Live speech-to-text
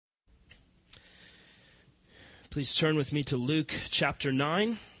Please turn with me to Luke chapter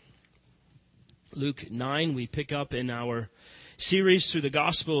 9. Luke 9, we pick up in our series through the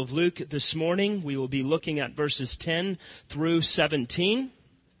Gospel of Luke this morning. We will be looking at verses 10 through 17.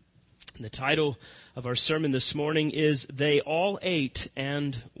 The title of our sermon this morning is, They All Ate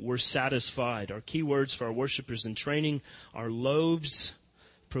and Were Satisfied. Our key words for our worshipers in training are loaves,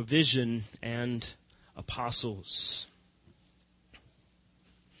 provision, and apostles.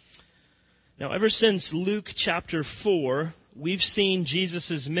 Now, ever since Luke chapter 4, we've seen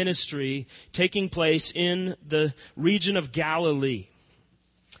Jesus' ministry taking place in the region of Galilee.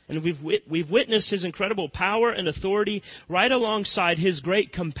 And we've witnessed His incredible power and authority right alongside His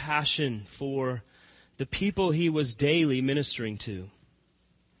great compassion for the people He was daily ministering to.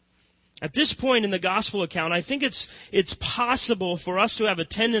 At this point in the gospel account, I think it's possible for us to have a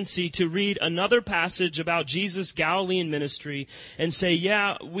tendency to read another passage about Jesus' Galilean ministry and say,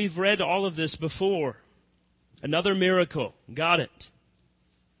 yeah, we've read all of this before. Another miracle. Got it.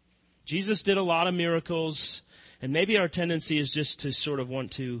 Jesus did a lot of miracles, and maybe our tendency is just to sort of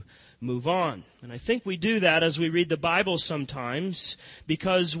want to move on. And I think we do that as we read the Bible sometimes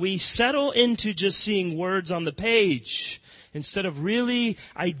because we settle into just seeing words on the page instead of really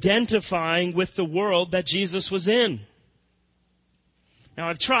identifying with the world that Jesus was in. Now,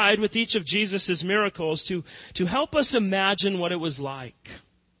 I've tried with each of Jesus' miracles to help us imagine what it was like.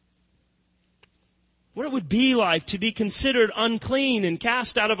 What it would be like to be considered unclean and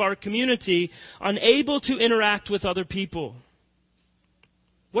cast out of our community, unable to interact with other people.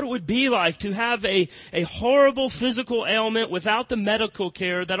 What it would be like to have a horrible physical ailment without the medical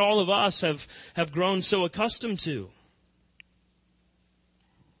care that all of us have grown so accustomed to.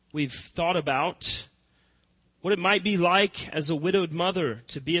 We've thought about what it might be like as a widowed mother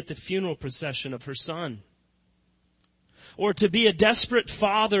to be at the funeral procession of her son. Or to be a desperate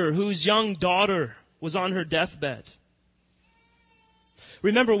father whose young daughter was on her deathbed.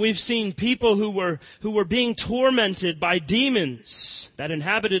 Remember, we've seen people who were being tormented by demons that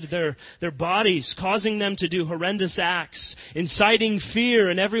inhabited their bodies, causing them to do horrendous acts, inciting fear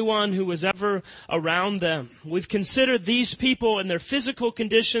in everyone who was ever around them. We've considered these people and their physical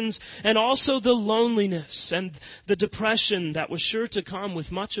conditions and also the loneliness and the depression that was sure to come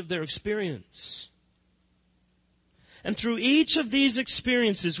with much of their experience. And through each of these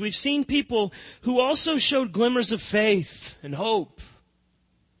experiences, we've seen people who also showed glimmers of faith and hope.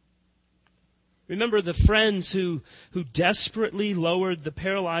 Remember the friends who desperately lowered the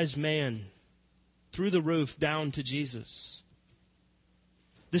paralyzed man through the roof down to Jesus.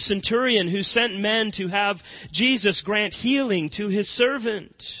 The centurion who sent men to have Jesus grant healing to his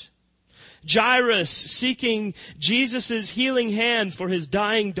servant. Jairus seeking Jesus' healing hand for his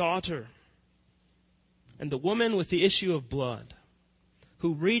dying daughter. And the woman with the issue of blood,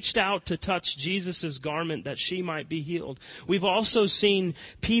 who reached out to touch Jesus' garment that she might be healed. We've also seen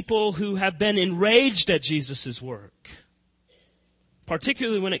people who have been enraged at Jesus' work,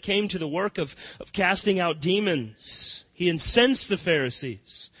 particularly when it came to the work of casting out demons. He incensed the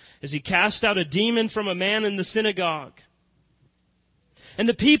Pharisees as he cast out a demon from a man in the synagogue. And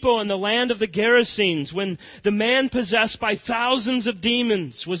the people in the land of the Gerasenes, when the man possessed by thousands of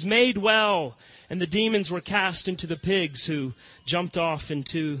demons was made well, and the demons were cast into the pigs who jumped off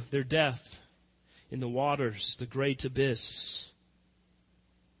into their death in the waters, the great abyss.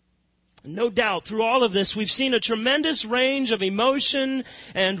 No doubt, through all of this, we've seen a tremendous range of emotion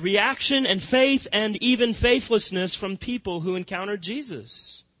and reaction and faith and even faithlessness from people who encountered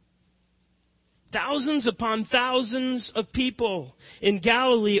Jesus. Thousands upon thousands of people in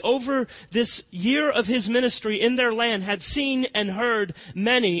Galilee over this year of His ministry in their land had seen and heard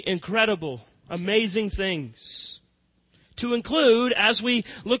many incredible, amazing things. To include, as we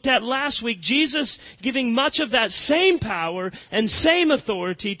looked at last week, Jesus giving much of that same power and same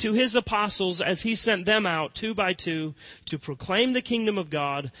authority to His apostles as He sent them out 2 by 2 to proclaim the kingdom of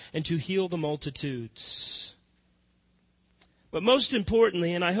God and to heal the multitudes. But most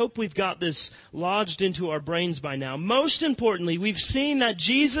importantly, and I hope we've got this lodged into our brains by now, most importantly, we've seen that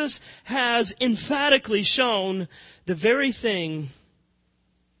Jesus has emphatically shown the very thing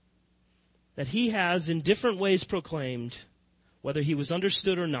that He has in different ways proclaimed, whether He was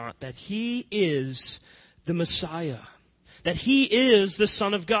understood or not, that He is the Messiah, that He is the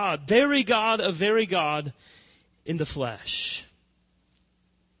Son of God, very God of very God in the flesh.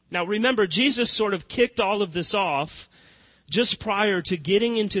 Now remember, Jesus sort of kicked all of this off just prior to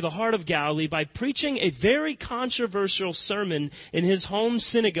getting into the heart of Galilee by preaching a very controversial sermon in His home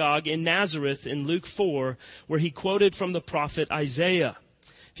synagogue in Nazareth in Luke 4, where He quoted from the prophet Isaiah.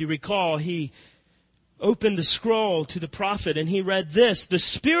 If you recall, He opened the scroll to the prophet, and he read this: "The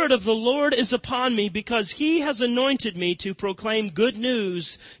Spirit of the Lord is upon me, because he has anointed me to proclaim good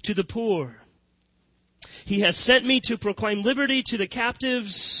news to the poor. He has sent me to proclaim liberty to the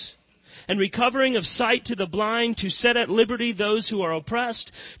captives and recovering of sight to the blind, to set at liberty those who are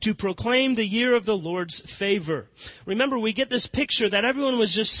oppressed, to proclaim the year of the Lord's favor." Remember, we get this picture that everyone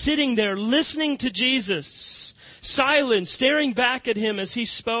was just sitting there listening to Jesus, silent, staring back at him as he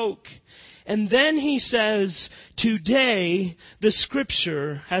spoke. And then he says, "Today the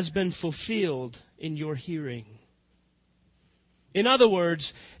scripture has been fulfilled in your hearing." In other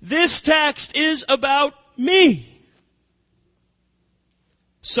words, this text is about me.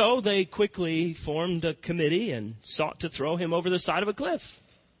 So they quickly formed a committee and sought to throw him over the side of a cliff.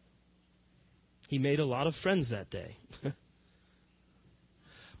 He made a lot of friends that day.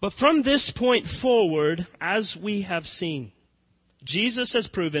 But from this point forward, as we have seen, Jesus has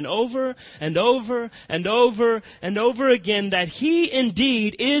proven over and over and over and over again that he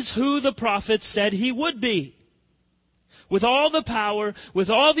indeed is who the prophets said he would be. With all the power, with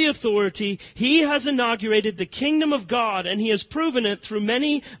all the authority, he has inaugurated the kingdom of God, and he has proven it through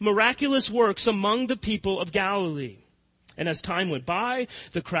many miraculous works among the people of Galilee. And as time went by,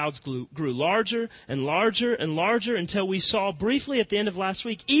 the crowds grew larger and larger and larger until we saw briefly at the end of last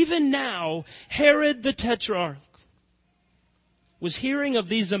week, even now, Herod the Tetrarch was hearing of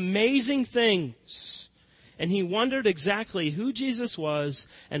these amazing things, and he wondered exactly who Jesus was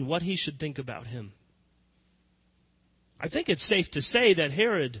and what he should think about him. I think it's safe to say that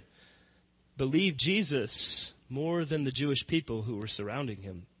Herod believed Jesus more than the Jewish people who were surrounding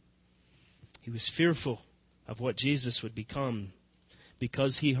him. He was fearful of what Jesus would become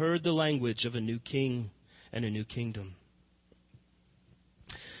because he heard the language of a new king and a new kingdom.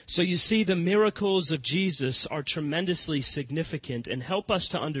 So you see, the miracles of Jesus are tremendously significant and help us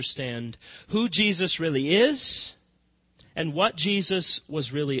to understand who Jesus really is and what Jesus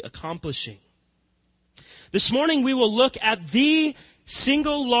was really accomplishing. This morning we will look at the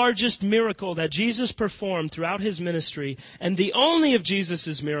single largest miracle that Jesus performed throughout his ministry, and the only of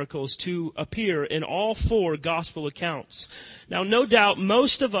Jesus' miracles to appear in all four gospel accounts. Now, no doubt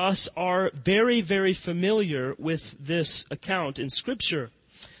most of us are very, very familiar with this account in Scripture.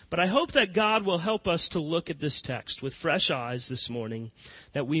 But I hope that God will help us to look at this text with fresh eyes this morning,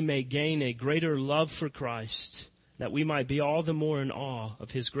 that we may gain a greater love for Christ, that we might be all the more in awe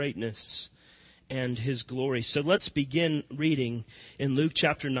of his greatness and his glory. So let's begin reading in Luke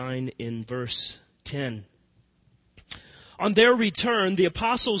chapter 9 in verse 10. On their return, the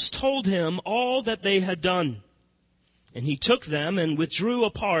apostles told him all that they had done. And he took them and withdrew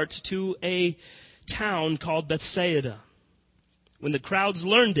apart to a town called Bethsaida. When the crowds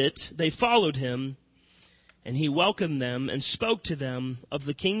learned it, they followed him, and he welcomed them and spoke to them of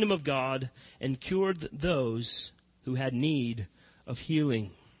the kingdom of God and cured those who had need of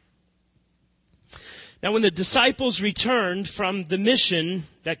healing. Now, when the disciples returned from the mission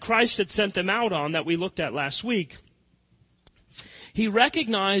that Christ had sent them out on that we looked at last week, he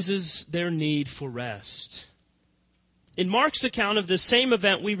recognizes their need for rest. In Mark's account of this same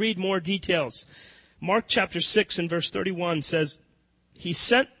event, we read more details. Mark chapter 6 and verse 31 says, He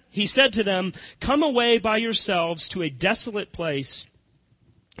said to them, "Come away by yourselves to a desolate place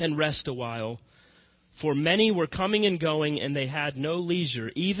and rest a while. For many were coming and going, and they had no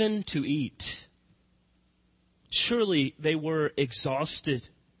leisure even to eat." Surely they were exhausted.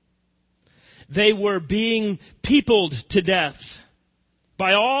 They were being peopled to death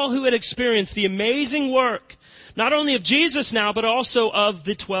by all who had experienced the amazing work, not only of Jesus now, but also of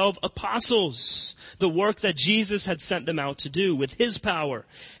the 12 apostles. The work that Jesus had sent them out to do with his power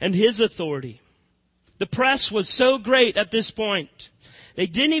and his authority. The press was so great at this point, they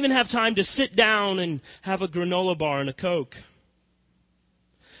didn't even have time to sit down and have a granola bar and a Coke.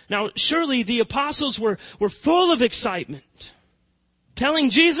 Now, surely the apostles were full of excitement, telling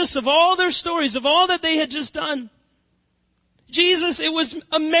Jesus of all their stories, of all that they had just done. Jesus, it was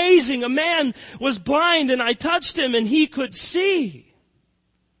amazing. A man was blind and I touched him and he could see.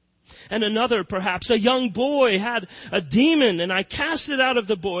 And another, perhaps, a young boy had a demon and I cast it out of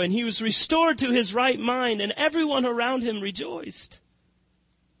the boy and he was restored to his right mind and everyone around him rejoiced.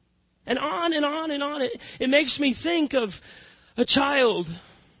 And on and on and on. It makes me think of a child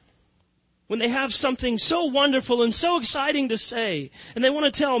when they have something so wonderful and so exciting to say, and they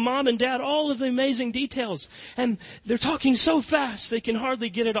want to tell mom and dad all of the amazing details, and they're talking so fast they can hardly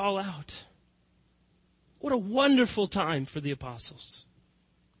get it all out. What a wonderful time for the apostles.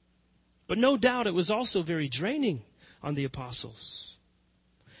 But no doubt it was also very draining on the apostles.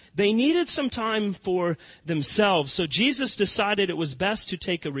 They needed some time for themselves, so Jesus decided it was best to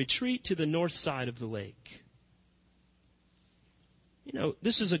take a retreat to the north side of the lake. You know,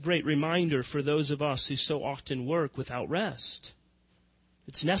 this is a great reminder for those of us who so often work without rest.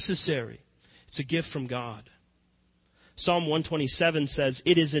 It's necessary. It's a gift from God. Psalm 127 says,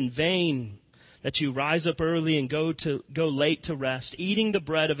 "It is in vain that you rise up early and go late to rest, eating the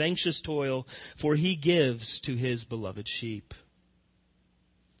bread of anxious toil, for he gives to his beloved sheep."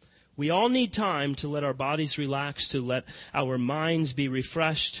 We all need time to let our bodies relax, to let our minds be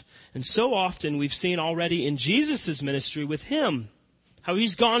refreshed. And so often we've seen already in Jesus' ministry with him, how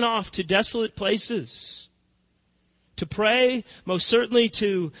he's gone off to desolate places to pray, most certainly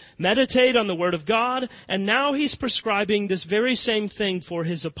to meditate on the Word of God, and now he's prescribing this very same thing for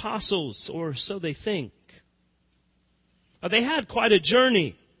his apostles, or so they think. Now, they had quite a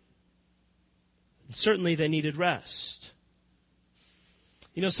journey, and certainly they needed rest.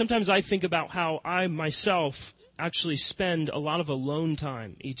 You know, sometimes I think about how I myself actually spend a lot of alone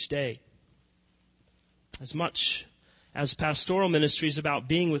time each day. As much as pastoral ministry is about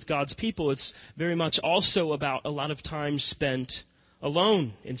being with God's people, it's very much also about a lot of time spent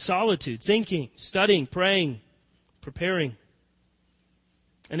alone, in solitude, thinking, studying, praying, preparing.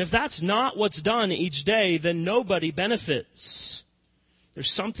 And if that's not what's done each day, then nobody benefits. There's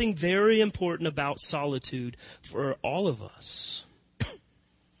something very important about solitude for all of us.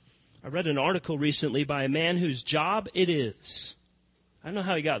 I read an article recently by a man whose job it is. I don't know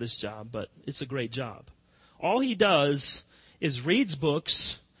how he got this job, but it's a great job. All he does is reads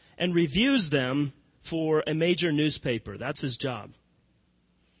books and reviews them for a major newspaper. That's his job.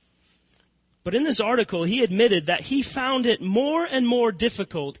 But in this article, he admitted that he found it more and more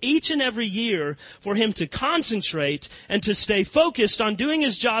difficult each and every year for him to concentrate and to stay focused on doing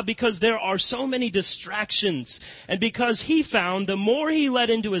his job because there are so many distractions. And because he found the more he let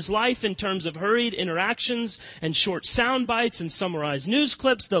into his life in terms of hurried interactions and short sound bites and summarized news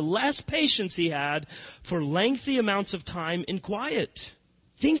clips, the less patience he had for lengthy amounts of time in quiet,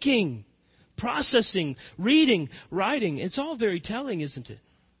 thinking, processing, reading, writing. It's all very telling, isn't it?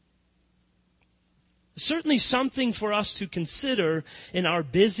 Certainly something for us to consider in our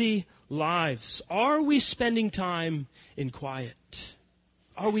busy lives. Are we spending time in quiet?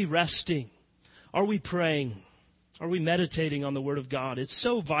 Are we resting? Are we praying? Are we meditating on the Word of God? It's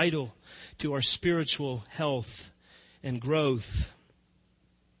so vital to our spiritual health and growth.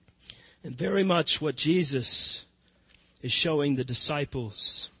 And very much what Jesus is showing the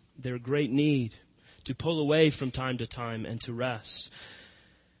disciples, their great need to pull away from time to time and to rest.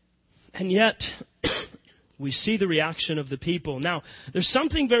 And yet, we see the reaction of the people. Now, there's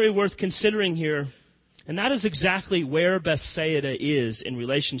something very worth considering here, and that is exactly where Bethsaida is in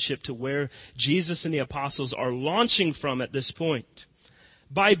relationship to where Jesus and the apostles are launching from at this point.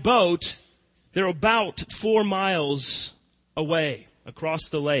 By boat, they're about 4 miles away across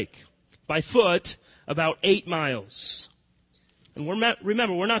the lake. By foot, about 8 miles. And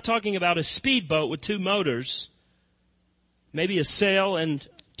remember, we're not talking about a speedboat with 2 motors, maybe a sail and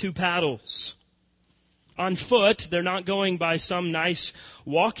 2 paddles. On foot, they're not going by some nice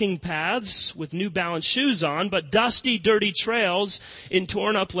walking paths with New Balance shoes on, but dusty, dirty trails in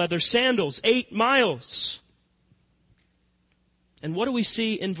torn-up leather sandals. 8 miles. And what do we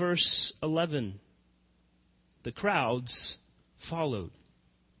see in verse 11? The crowds followed.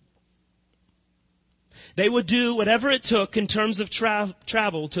 They would do whatever it took in terms of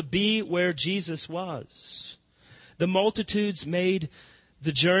travel to be where Jesus was. The multitudes made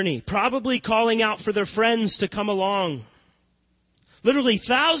the journey, probably calling out for their friends to come along. Literally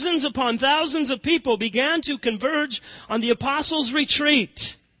thousands upon thousands of people began to converge on the apostles'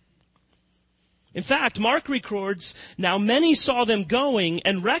 retreat. In fact, Mark records, now many saw them going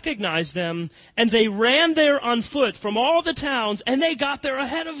and recognized them, and they ran there on foot from all the towns, and they got there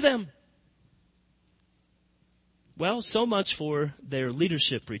ahead of them. Well, so much for their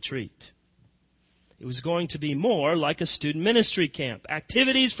leadership retreat. It was going to be more like a student ministry camp.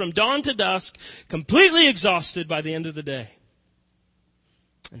 Activities from dawn to dusk, completely exhausted by the end of the day.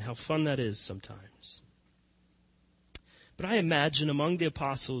 And how fun that is sometimes. But I imagine among the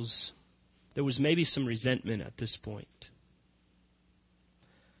apostles, there was maybe some resentment at this point.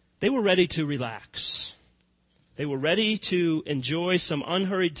 They were ready to relax. They were ready to enjoy some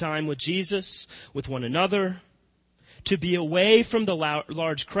unhurried time with Jesus, with one another, to be away from the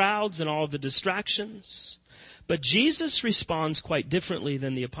large crowds and all of the distractions. But Jesus responds quite differently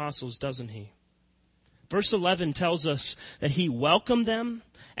than the apostles, doesn't he? Verse 11 tells us that he welcomed them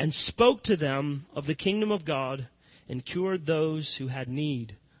and spoke to them of the kingdom of God and cured those who had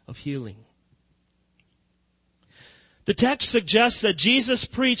need of healing. The text suggests that Jesus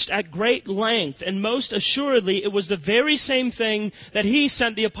preached at great length, and most assuredly it was the very same thing that he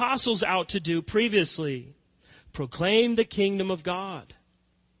sent the apostles out to do previously. Proclaim the kingdom of God.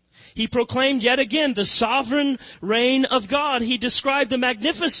 He proclaimed yet again the sovereign reign of God. He described the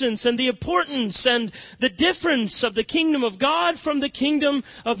magnificence and the importance and the difference of the kingdom of God from the kingdom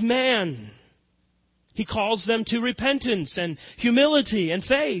of man. He calls them to repentance and humility and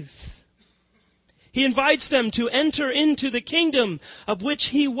faith. He invites them to enter into the kingdom of which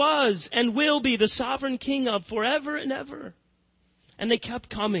he was and will be the sovereign king of forever and ever. And they kept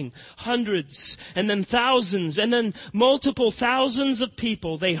coming, hundreds, and then thousands, and then multiple thousands of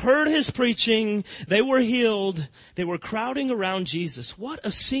people. They heard his preaching, they were healed, they were crowding around Jesus. What a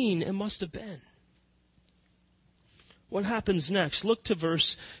scene it must have been. What happens next? Look to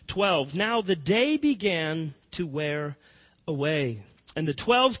verse 12. Now the day began to wear away. And the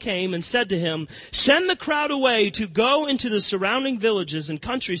 12 came and said to him, send the crowd away to go into the surrounding villages and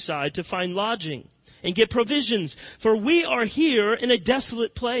countryside to find lodging and get provisions, for we are here in a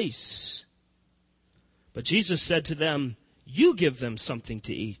desolate place. But Jesus said to them, you give them something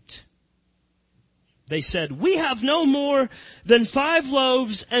to eat. They said, we have no more than 5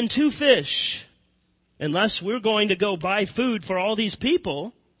 loaves and 2 fish, unless we're going to go buy food for all these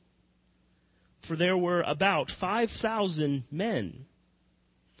people. For there were about 5,000 men.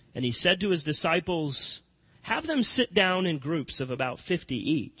 And he said to his disciples, have them sit down in groups of about 50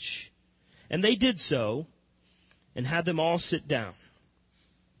 each. And they did so, and had them all sit down.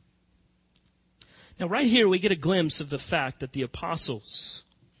 Now right here we get a glimpse of the fact that the apostles,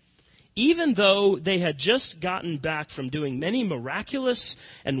 even though they had just gotten back from doing many miraculous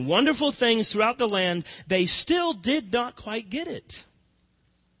and wonderful things throughout the land, they still did not quite get it.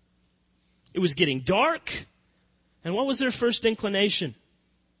 It was getting dark, and what was their first inclination?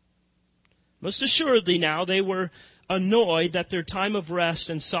 Most assuredly now they were annoyed that their time of rest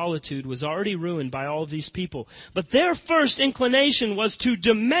and solitude was already ruined by all of these people. But their first inclination was to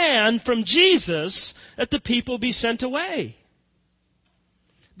demand from Jesus that the people be sent away.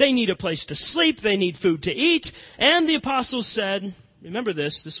 They need a place to sleep, they need food to eat, and the apostles said, remember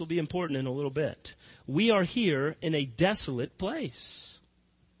this will be important in a little bit, we are here in a desolate place.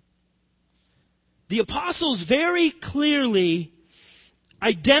 The apostles very clearly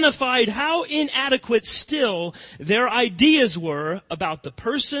identified how inadequate still their ideas were about the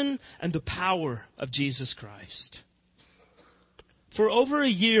person and the power of Jesus Christ. For over a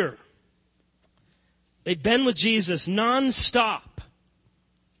year, they'd been with Jesus nonstop.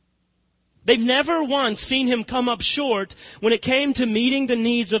 They've never once seen him come up short when it came to meeting the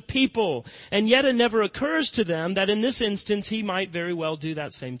needs of people. And yet it never occurs to them that in this instance he might very well do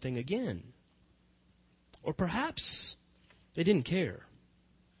that same thing again. Or perhaps they didn't care.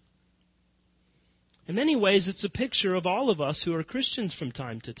 In many ways, it's a picture of all of us who are Christians from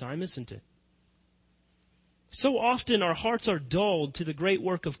time to time, isn't it? So often our hearts are dulled to the great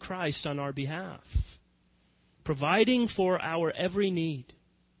work of Christ on our behalf, providing for our every need.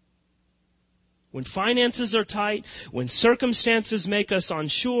 When finances are tight, when circumstances make us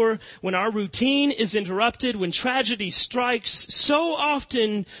unsure, when our routine is interrupted, when tragedy strikes, so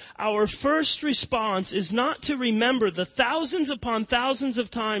often our first response is not to remember the thousands upon thousands of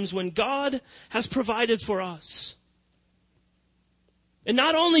times when God has provided for us. And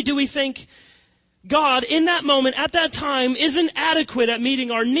not only do we think God, in that moment, at that time, isn't adequate at meeting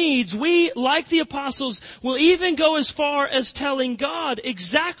our needs, we, like the apostles, will even go as far as telling God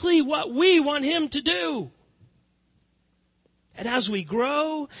exactly what we want him to do. And as we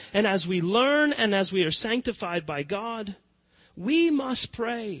grow, and as we learn, and as we are sanctified by God, we must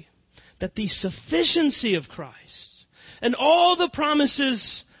pray that the sufficiency of Christ and all the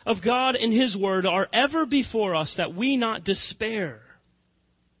promises of God in his word are ever before us, that we not despair,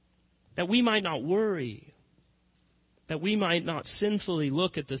 that we might not worry, that we might not sinfully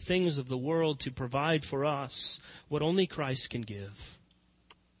look at the things of the world to provide for us what only Christ can give.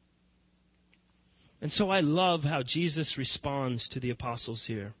 And so I love how Jesus responds to the apostles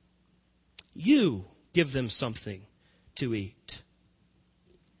here. You give them something to eat.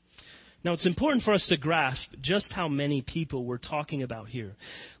 Now it's important for us to grasp just how many people we're talking about here.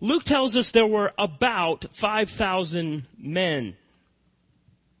 Luke tells us there were about 5,000 men.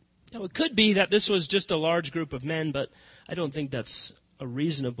 Now, it could be that this was just a large group of men, but I don't think that's a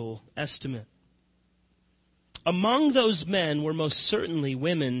reasonable estimate. Among those men were most certainly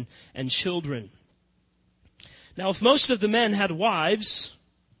women and children. Now, if most of the men had wives,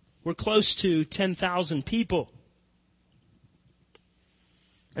 we're close to 10,000 people.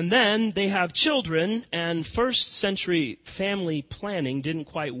 And then they have children, and first century family planning didn't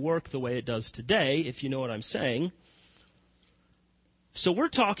quite work the way it does today, if you know what I'm saying. So we're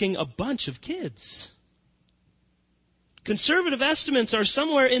talking a bunch of kids. Conservative estimates are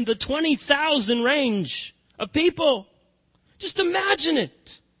somewhere in the 20,000 range of people. Just imagine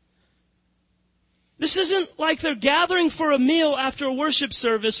it. This isn't like they're gathering for a meal after a worship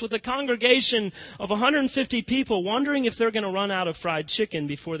service with a congregation of 150 people wondering if they're going to run out of fried chicken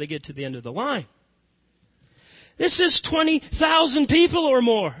before they get to the end of the line. This is 20,000 people or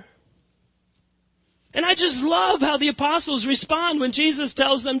more. And I just love how the apostles respond when Jesus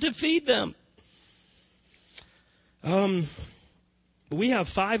tells them to feed them. We have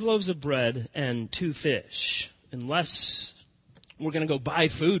 5 loaves of bread and 2 fish, unless we're going to go buy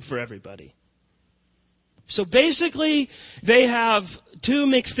food for everybody. So basically, they have 2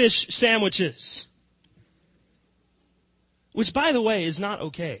 McFish sandwiches, which, by the way, is not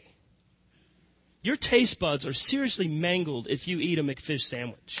okay. Your taste buds are seriously mangled if you eat a McFish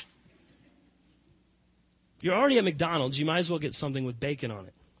sandwich. You're already at McDonald's, you might as well get something with bacon on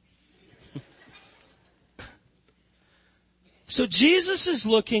it. So Jesus is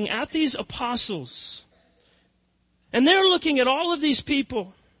looking at these apostles, and they're looking at all of these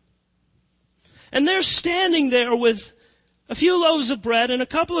people, and they're standing there with a few loaves of bread and a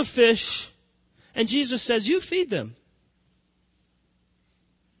couple of fish, and Jesus says, you feed them.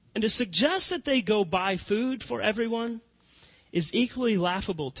 And to suggest that they go buy food for everyone is equally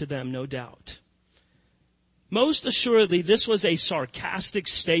laughable to them, no doubt. Most assuredly, this was a sarcastic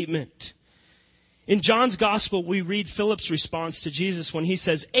statement. In John's Gospel, we read Philip's response to Jesus when he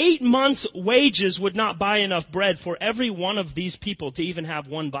says, 8 months' wages would not buy enough bread for every one of these people to even have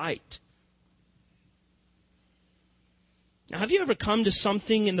one bite. Now, have you ever come to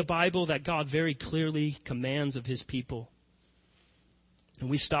something in the Bible that God very clearly commands of his people? And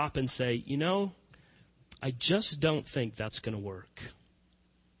we stop and say, I just don't think that's going to work.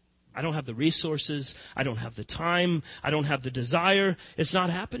 I don't have the resources. I don't have the time. I don't have the desire. It's not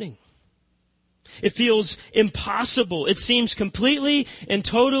happening. It feels impossible. It seems completely and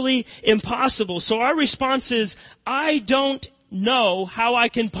totally impossible. So our response is, I don't know how I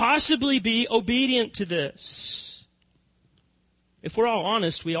can possibly be obedient to this. If we're all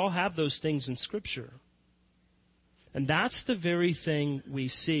honest, we all have those things in Scripture. And that's the very thing we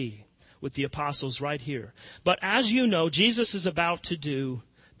see with the apostles right here. But as you know, Jesus is about to do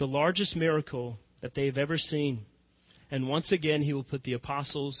the largest miracle that they've ever seen. And once again, he will put the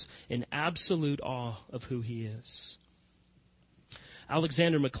apostles in absolute awe of who he is.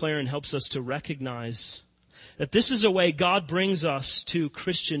 Alexander McLaren helps us to recognize that this is a way God brings us to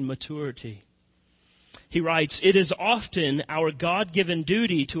Christian maturity. He writes, it is often our God-given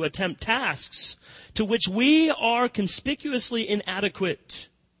duty to attempt tasks to which we are conspicuously inadequate,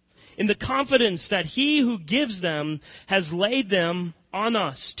 in the confidence that he who gives them has laid them on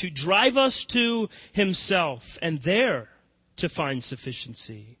us to drive us to himself, and there to find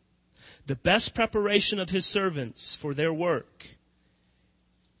sufficiency. The best preparation of his servants for their work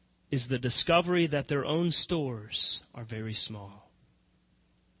is the discovery that their own stores are very small.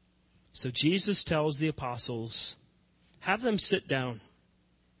 So Jesus tells the apostles, have them sit down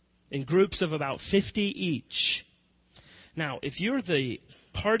in groups of about 50 each. Now, if you're the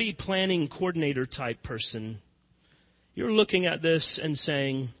party planning coordinator type person, you're looking at this and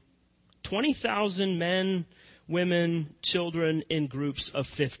saying, 20,000 men, women, children in groups of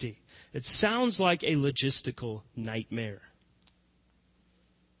 50. It sounds like a logistical nightmare.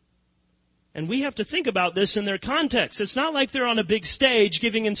 And we have to think about this in their context. It's not like they're on a big stage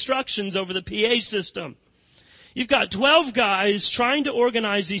giving instructions over the PA system. You've got 12 guys trying to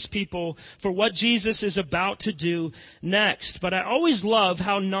organize these people for what Jesus is about to do next. But I always love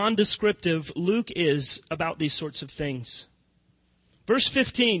how nondescriptive Luke is about these sorts of things. Verse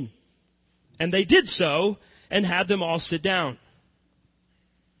 15, and they did so and had them all sit down.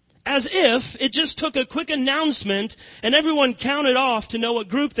 As if it just took a quick announcement and everyone counted off to know what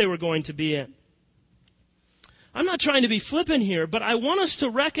group they were going to be in. I'm not trying to be flippant here, but I want us to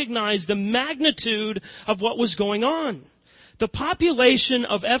recognize the magnitude of what was going on. The population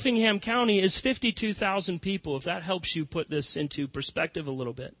of Effingham County is 52,000 people, if that helps you put this into perspective a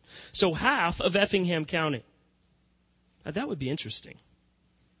little bit. So half of Effingham County. Now that would be interesting.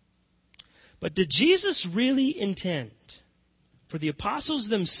 But did Jesus really intend for the apostles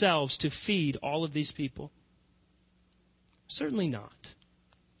themselves to feed all of these people? Certainly not.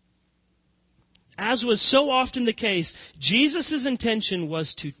 As was so often the case, Jesus' intention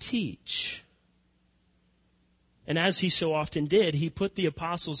was to teach. And as he so often did, he put the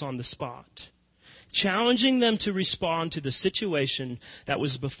apostles on the spot, challenging them to respond to the situation that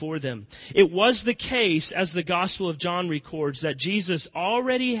was before them. It was the case, as the Gospel of John records, that Jesus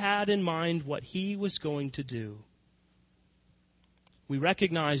already had in mind what he was going to do. we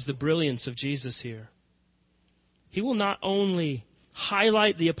recognize the brilliance of Jesus here. He will not only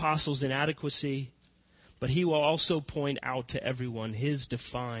highlight the apostles' inadequacy, but he will also point out to everyone his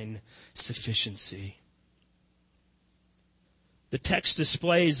divine sufficiency. The text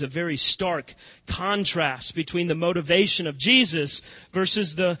displays a very stark contrast between the motivation of Jesus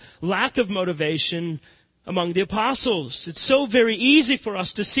versus the lack of motivation among the apostles. It's so very easy for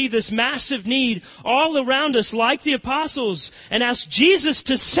us to see this massive need all around us like the apostles and ask Jesus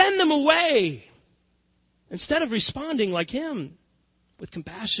to send them away instead of responding like him, with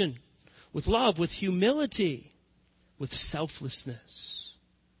compassion, with love, with humility, with selflessness.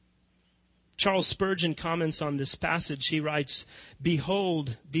 Charles Spurgeon comments on this passage. He writes,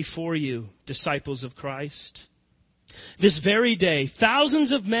 "Behold before you, disciples of Christ, this very day,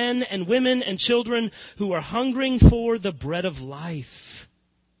 thousands of men and women and children who are hungering for the bread of life.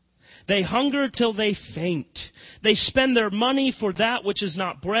 They hunger till they faint. They spend their money for that which is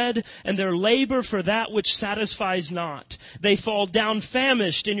not bread, and their labor for that which satisfies not. They fall down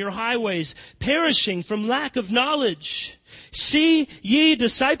famished in your highways, perishing from lack of knowledge. See ye,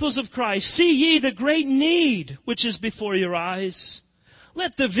 disciples of Christ, see ye the great need which is before your eyes.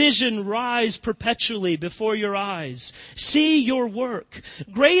 Let the vision rise perpetually before your eyes. See your work,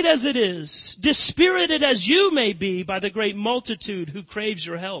 great as it is, dispirited as you may be by the great multitude who craves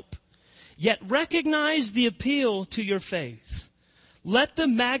your help. Yet recognize the appeal to your faith. Let the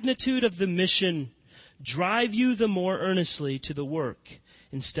magnitude of the mission drive you the more earnestly to the work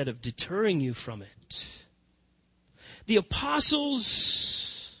instead of deterring you from it." The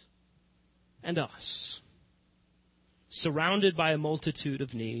apostles and us, surrounded by a multitude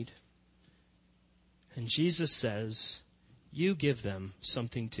of need. And Jesus says, you give them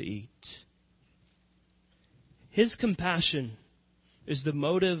something to eat. His compassion is the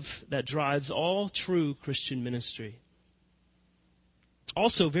motive that drives all true Christian ministry.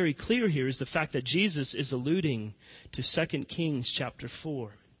 Also very clear here is the fact that Jesus is alluding to 2 Kings chapter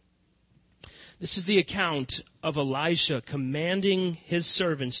 4. This is the account of Elisha commanding his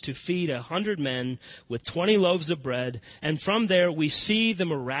servants to feed 100 men with 20 loaves of bread. And from there we see the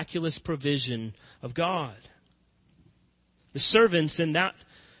miraculous provision of God. The servants in that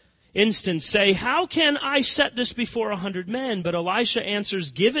instance say, "How can I set this before 100 men?" But Elisha answers,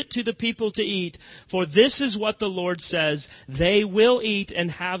 "Give it to the people to eat, for this is what the Lord says, they will eat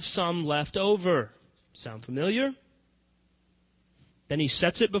and have some left over." Sound familiar? Then he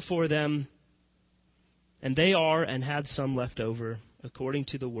sets it before them, and they are and had some left over, according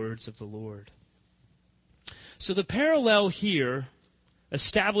to the words of the Lord. So the parallel here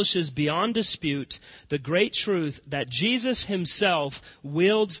establishes beyond dispute the great truth that Jesus himself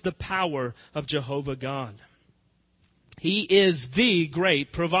wields the power of Jehovah God. He is the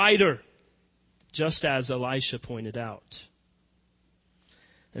great provider, just as Elisha pointed out.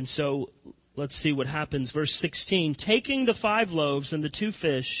 And so let's see what happens. Verse 16, taking the 5 loaves and the 2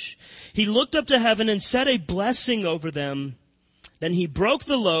 fish, he looked up to heaven and said a blessing over them. Then he broke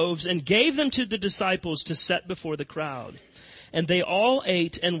the loaves and gave them to the disciples to set before the crowd. And they all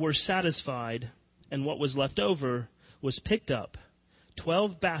ate and were satisfied, and what was left over was picked up,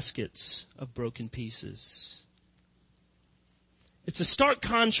 12 baskets of broken pieces. It's a stark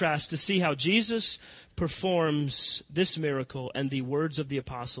contrast to see how Jesus performs this miracle and the words of the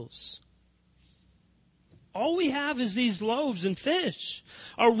apostles. All we have is these loaves and fish.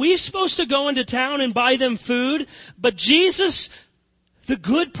 Are we supposed to go into town and buy them food? But Jesus, the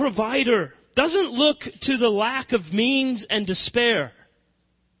good provider, doesn't look to the lack of means and despair.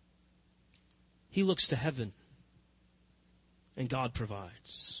 He looks to heaven, and God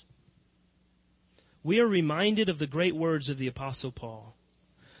provides. We are reminded of the great words of the Apostle Paul.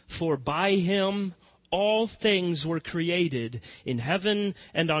 For by him all things were created in heaven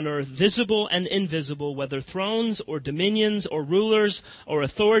and on earth, visible and invisible, whether thrones or dominions or rulers or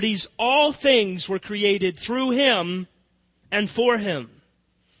authorities. All things were created through him and for him.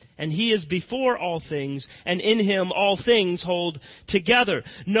 And he is before all things, and in him all things hold together.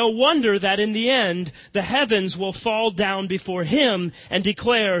 No wonder that in the end, the heavens will fall down before him and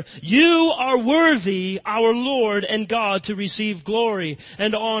declare, you are worthy, our Lord and God, to receive glory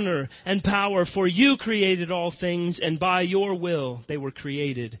and honor and power. For you created all things, and by your will they were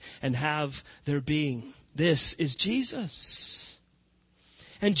created and have their being. This is Jesus.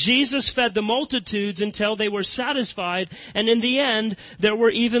 And Jesus fed the multitudes until they were satisfied, and in the end, there were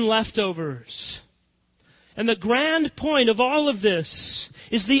even leftovers. And the grand point of all of this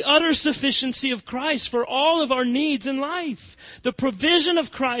is the utter sufficiency of Christ for all of our needs in life. The provision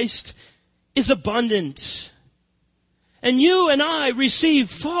of Christ is abundant. And you and I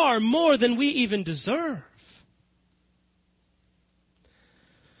receive far more than we even deserve.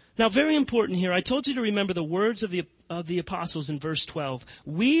 Now, very important here, I told you to remember the words of the apostles in verse 12.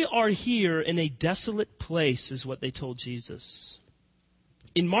 We are here in a desolate place, is what they told Jesus.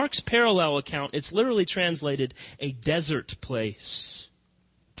 In Mark's parallel account, it's literally translated a desert place.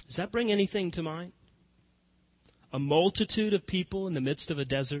 Does that bring anything to mind? A multitude of people in the midst of a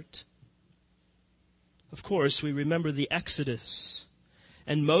desert. Of course, we remember the Exodus.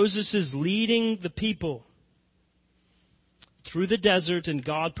 And Moses is leading the people through the desert and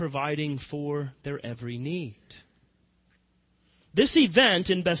God providing for their every need. This event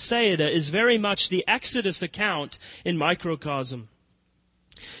in Bethsaida is very much the Exodus account in microcosm.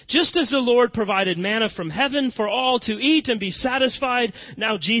 Just as the Lord provided manna from heaven for all to eat and be satisfied,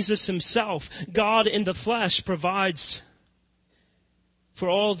 now Jesus himself, God in the flesh, provides for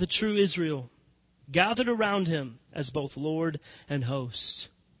all the true Israel gathered around him as both Lord and host.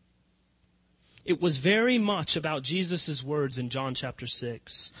 It was very much about Jesus' words in John chapter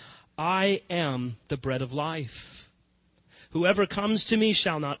 6. I am the bread of life. Whoever comes to me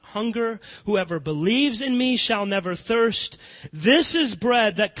shall not hunger. Whoever believes in me shall never thirst. This is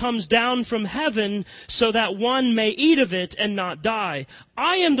bread that comes down from heaven so that one may eat of it and not die.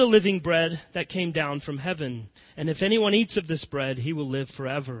 I am the living bread that came down from heaven. And if anyone eats of this bread, he will live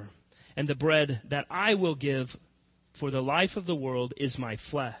forever. And the bread that I will give for the life of the world is my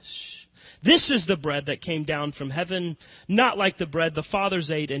flesh. This is the bread that came down from heaven, not like the bread the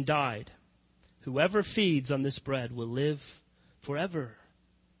fathers ate and died. Whoever feeds on this bread will live forever.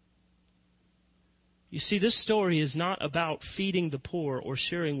 You see, this story is not about feeding the poor or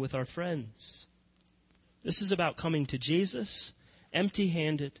sharing with our friends. This is about coming to Jesus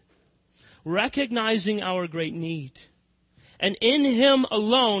empty-handed, recognizing our great need, and in him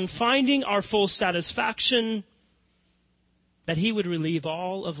alone finding our full satisfaction, that he would relieve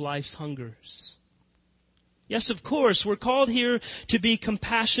all of life's hungers. Yes, of course, we're called here to be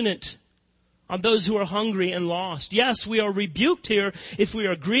compassionate on those who are hungry and lost. Yes, we are rebuked here if we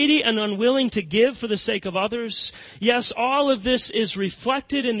are greedy and unwilling to give for the sake of others. Yes, all of this is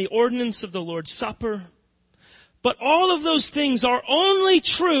reflected in the ordinance of the Lord's Supper. But all of those things are only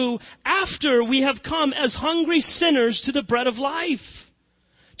true after we have come as hungry sinners to the bread of life,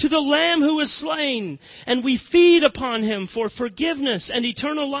 to the Lamb who was slain, and we feed upon him for forgiveness and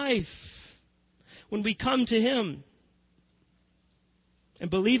eternal life. When we come to him and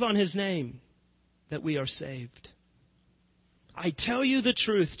believe on his name, that we are saved. I tell you the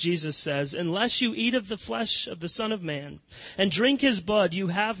truth, Jesus says, unless you eat of the flesh of the Son of Man and drink his blood, you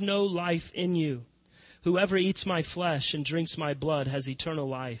have no life in you. Whoever eats my flesh and drinks my blood has eternal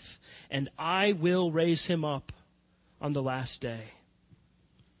life, and I will raise him up on the last day.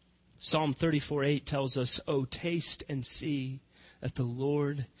 Psalm 34:8 tells us, "Oh, taste and see that the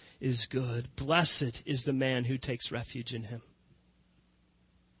Lord is good. Blessed is the man who takes refuge in him."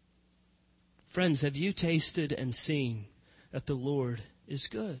 Friends, have you tasted and seen that the Lord is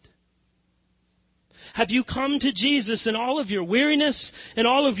good? Have you come to Jesus in all of your weariness and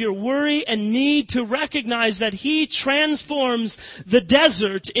all of your worry and need to recognize that he transforms the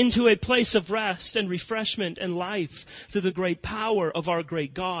desert into a place of rest and refreshment and life through the great power of our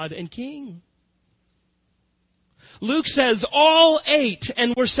great God and King? Luke says all ate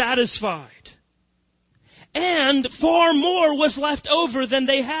and were satisfied. And far more was left over than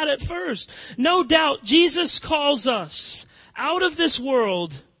they had at first. No doubt Jesus calls us out of this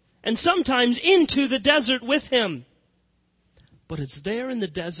world and sometimes into the desert with him. But it's there in the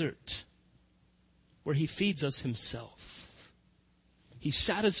desert where he feeds us himself. He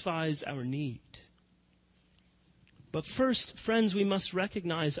satisfies our need. But first, friends, we must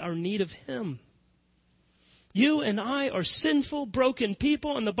recognize our need of him. You and I are sinful, broken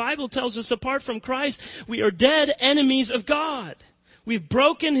people, and the Bible tells us apart from Christ, we are dead enemies of God. We've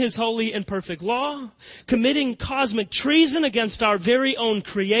broken his holy and perfect law, committing cosmic treason against our very own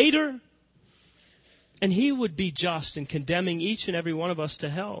Creator. And he would be just in condemning each and every one of us to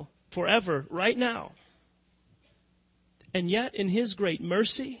hell forever, right now. And yet, in his great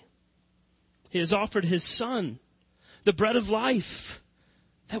mercy, he has offered his Son, the bread of life,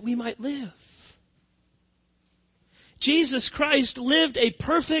 that we might live. Jesus Christ lived a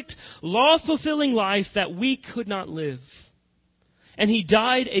perfect, law-fulfilling life that we could not live. And he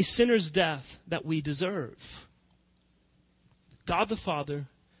died a sinner's death that we deserve. God the Father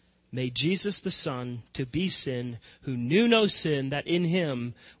made Jesus the Son to be sin, who knew no sin, that in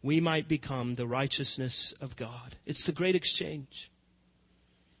him we might become the righteousness of God. It's the great exchange.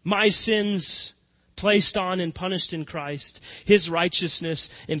 My sins placed on and punished in Christ, his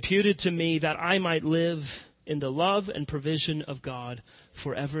righteousness imputed to me that I might live in the love and provision of God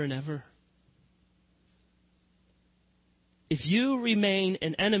forever and ever. if you remain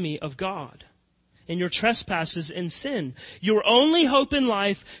an enemy of God in your trespasses and sin, your only hope in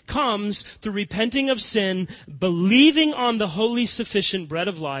life comes through repenting of sin, believing on the holy, sufficient bread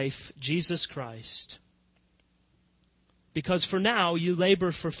of life, Jesus Christ. Because for now, you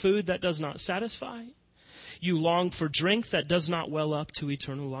labor for food that does not satisfy. You long for drink that does not well up to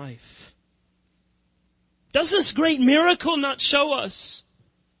eternal life. Does this great miracle not show us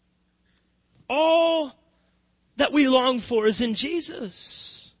all that we long for is in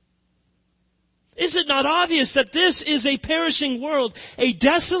Jesus? Is it not obvious that this is a perishing world, a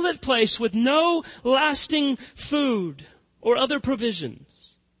desolate place with no lasting food or other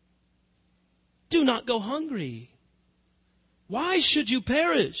provisions? Do not go hungry. Why should you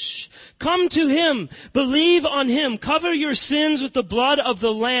perish? Come to Him, believe on Him, cover your sins with the blood of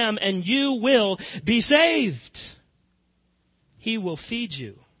the Lamb, and you will be saved. He will feed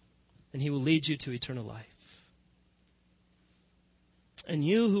you, and He will lead you to eternal life. And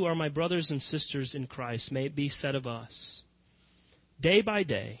you who are my brothers and sisters in Christ, may it be said of us, day by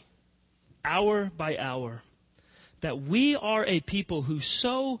day, hour by hour, that we are a people who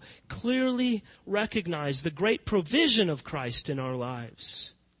so clearly recognize the great provision of Christ in our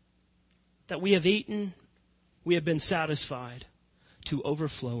lives, that we have eaten, we have been satisfied to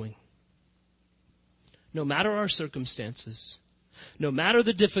overflowing. No matter our circumstances, no matter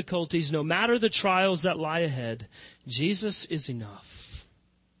the difficulties, no matter the trials that lie ahead, Jesus is enough.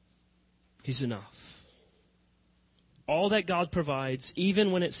 He's enough. All that God provides,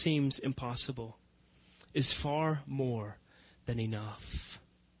 even when it seems impossible, is far more than enough.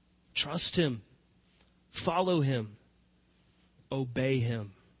 Trust Him. Follow Him. Obey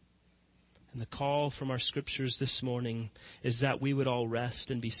Him. And the call from our scriptures this morning is that we would all rest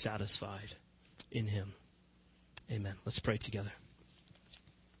and be satisfied in Him. Amen. Let's pray together.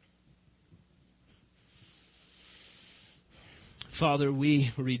 Father,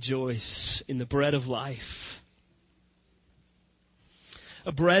 we rejoice in the bread of life.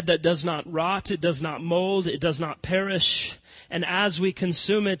 A bread that does not rot, it does not mold, it does not perish. And as we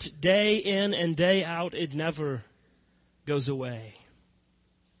consume it day in and day out, it never goes away.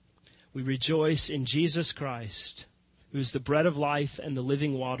 We rejoice in Jesus Christ, who is the bread of life and the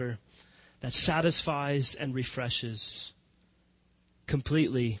living water that satisfies and refreshes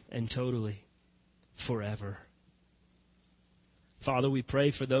completely and totally forever. Father, we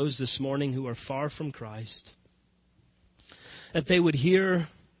pray for those this morning who are far from Christ, that they would hear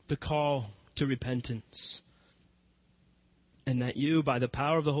the call to repentance, and that you, by the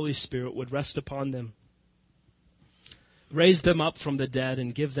power of the Holy Spirit, would rest upon them, raise them up from the dead,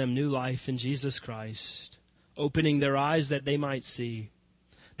 and give them new life in Jesus Christ, opening their eyes that they might see,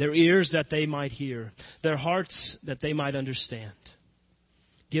 their ears that they might hear, their hearts that they might understand.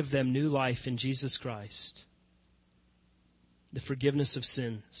 Give them new life in Jesus Christ, the forgiveness of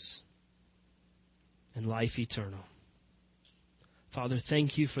sins, and life eternal. Father,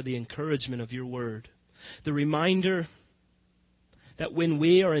 thank you for the encouragement of your word, the reminder that when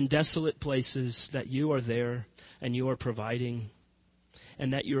we are in desolate places, that you are there and you are providing,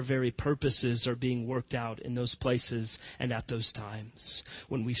 and that your very purposes are being worked out in those places and at those times.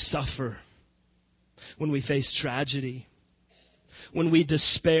 When we suffer, when we face tragedy, when we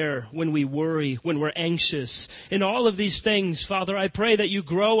despair, when we worry, when we're anxious. In all of these things, Father, I pray that you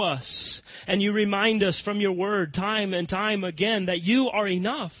grow us and you remind us from your word time and time again that you are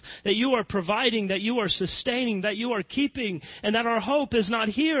enough, that you are providing, that you are sustaining, that you are keeping, and that our hope is not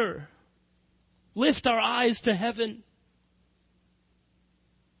here. Lift our eyes to heaven.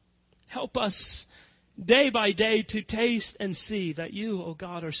 Help us day by day to taste and see that you, O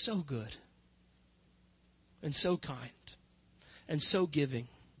God, are so good and so kind and so giving.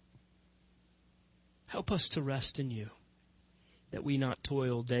 Help us to rest in you, that we not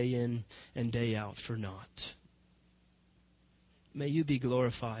toil day in and day out for naught. May you be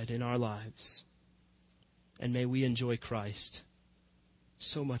glorified in our lives, and may we enjoy Christ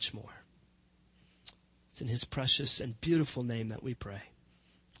so much more. It's in his precious and beautiful name that we pray.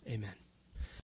 Amen.